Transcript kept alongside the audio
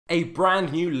A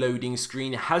brand new loading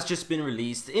screen has just been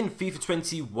released in FIFA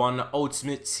 21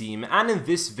 Ultimate Team, and in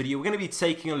this video we're going to be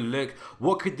taking a look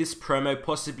what could this promo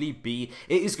possibly be.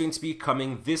 It is going to be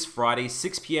coming this Friday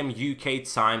 6 PM UK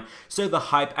time, so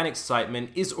the hype and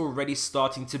excitement is already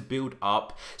starting to build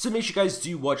up. So make sure you guys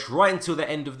do watch right until the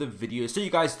end of the video so you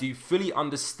guys do fully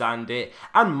understand it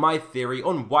and my theory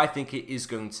on what I think it is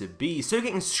going to be. So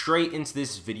getting straight into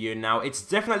this video now, it's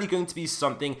definitely going to be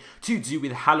something to do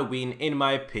with Halloween in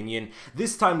my opinion.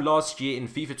 This time last year in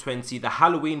FIFA 20, the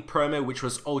Halloween promo, which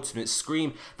was Ultimate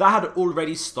Scream, that had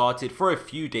already started for a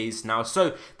few days now.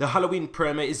 So the Halloween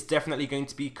promo is definitely going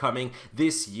to be coming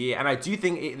this year, and I do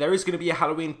think there is going to be a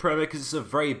Halloween promo because it's a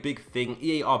very big thing.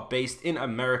 EA are based in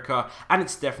America, and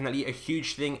it's definitely a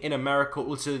huge thing in America,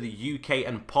 also the UK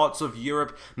and parts of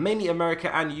Europe, mainly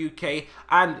America and UK,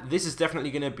 and this is definitely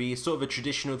going to be sort of a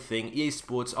traditional thing. EA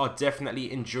Sports are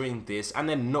definitely enjoying this, and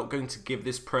they're not going to give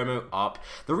this promo up.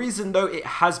 The reason though it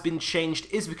has been changed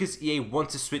is because EA want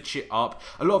to switch it up.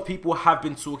 A lot of people have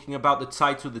been talking about the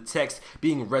title, the text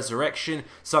being Resurrection,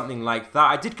 something like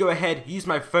that. I did go ahead, use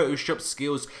my Photoshop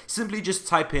skills, simply just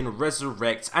type in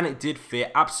Resurrect, and it did fit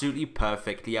absolutely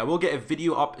perfectly. I will get a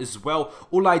video up as well.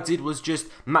 All I did was just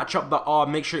match up the R,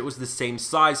 make sure it was the same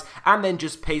size, and then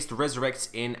just paste Resurrect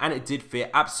in, and it did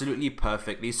fit absolutely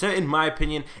perfectly. So in my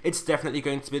opinion, it's definitely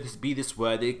going to be this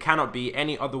word. It cannot be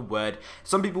any other word.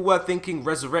 Some people were thinking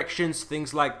resurrections,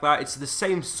 things like that. It's the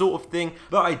same sort of thing,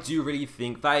 but I do really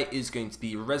think that it is going to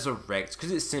be resurrect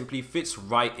because it simply fits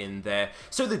right in there.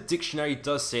 So the dictionary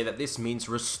does say that this means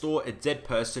restore a dead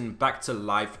person back to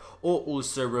life, or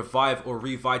also revive or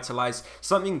revitalize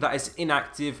something that is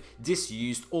inactive,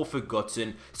 disused, or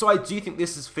forgotten. So I do think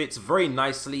this fits very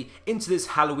nicely into this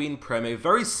Halloween promo,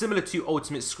 very similar to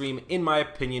Ultimate Scream in my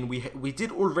opinion. We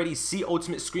did already see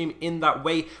Ultimate Scream in that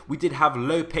way. We did have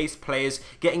low pace players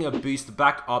getting a boost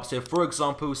back up. So for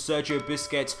example, Sergio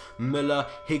Busquets, Müller,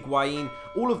 Higuain,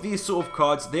 all of these sort of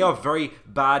cards, they are very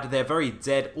bad, they're very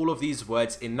dead. All of these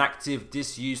words, inactive,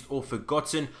 disused, or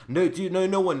forgotten, no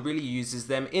one really uses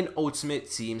them in Ultimate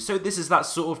Team. So this is that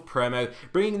sort of promo,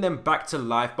 bringing them back to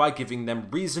life by giving them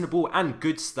reasonable and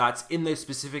good stats in those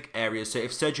specific areas. So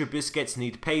if Sergio Busquets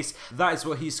need pace, that is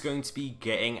what he's going to be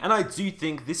getting, and I do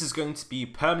think this is going to be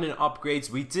permanent upgrades.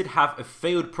 We did have a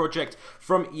failed project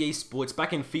from EA Sports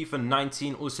back in FIFA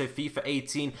 19, also FIFA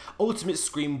 18. Ultimate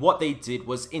Scream, what they did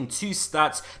was in 2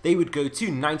 stats, they would go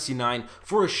to 99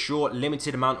 for a short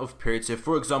limited amount of period. So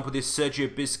for example, this Sergio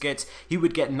Busquets, he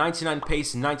would get 99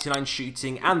 pace, 99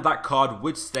 shooting, and that card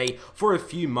would stay for a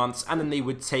few months and then they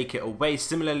would take it away.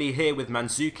 Similarly here with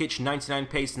Mandzukic, 99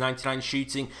 pace, 99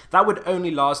 shooting, that would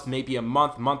only last maybe a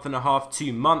month, month and a half,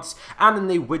 2 months, and then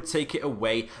they would take it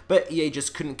away, but EA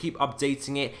just couldn't keep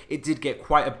updating it. It did get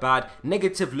quite a bad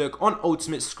negative look on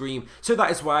Ultimate Scream, so that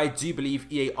is why I do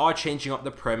believe EA are changing up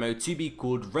the promo to be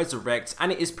called Resurrect,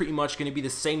 and it is pretty much going to be the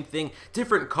same thing,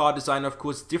 different card design, of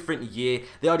course, different year.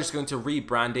 They are just going to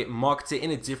rebrand it, market it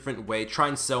in a different way, try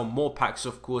and sell more packs,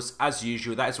 of course, as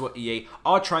usual. That is what EA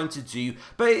are trying to do,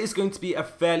 but it is going to be a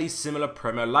fairly similar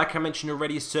promo. Like I mentioned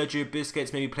already, Sergio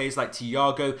Busquets, maybe players like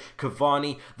Thiago,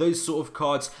 Cavani, those sort of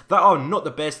cards that are not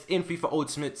the best in FIFA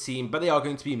Ultimate Team, but they are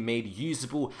going to be made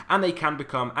usable, and they can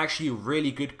become actually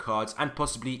really good cards and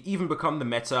possibly even become the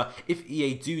meta if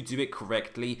EA do it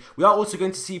correctly. We are also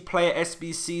going to see player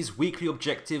SBCs, weekly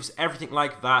objectives, everything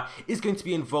like that is going to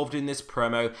be involved in this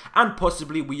promo, and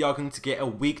possibly we are going to get a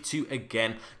week 2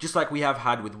 again, just like we have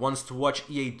had with Ones to Watch.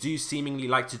 EA do seemingly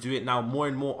like to do it now more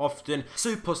and more often,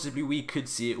 so possibly we could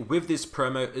see it with this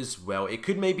promo as well. It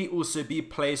could maybe also be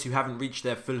players who haven't reached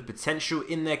their full potential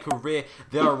in their career,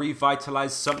 they are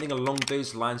revitalized, something along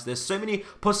those lines. There's so many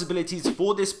possibilities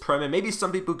for this promo. Maybe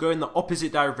some people go in the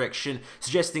opposite direction,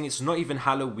 suggesting it's not even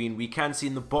Halloween. We can see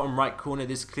in the bottom right corner,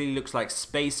 this clearly looks like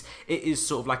space. It is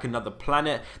sort of like another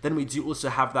planet. Then we do also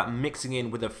have that mixing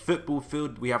in with a football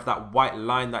field. We have that white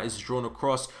line that is drawn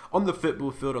across on the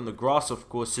football field, on the grass, of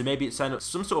course. So maybe it's some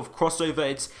sort of crossover.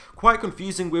 It's quite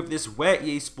confusing with this where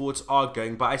EA Sports are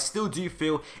going, but I still do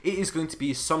feel it is going to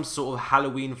be some sort of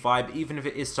Halloween vibe, even if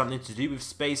it is something to do with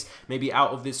space, maybe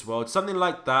out of this world, something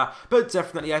like that. But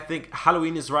definitely I think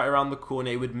Halloween is right around the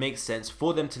corner. It would make sense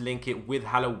for them to link it with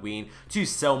Halloween to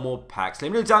sell more packs.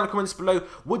 Let me know down in the comments below,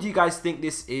 what do you guys think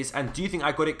this is, and do you think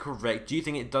I got it correct? Do you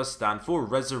think it does stand for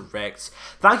Resurrect?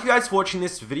 Thank you guys for watching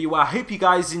this video. I hope you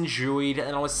guys enjoyed,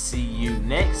 and I will see you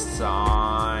next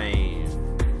time.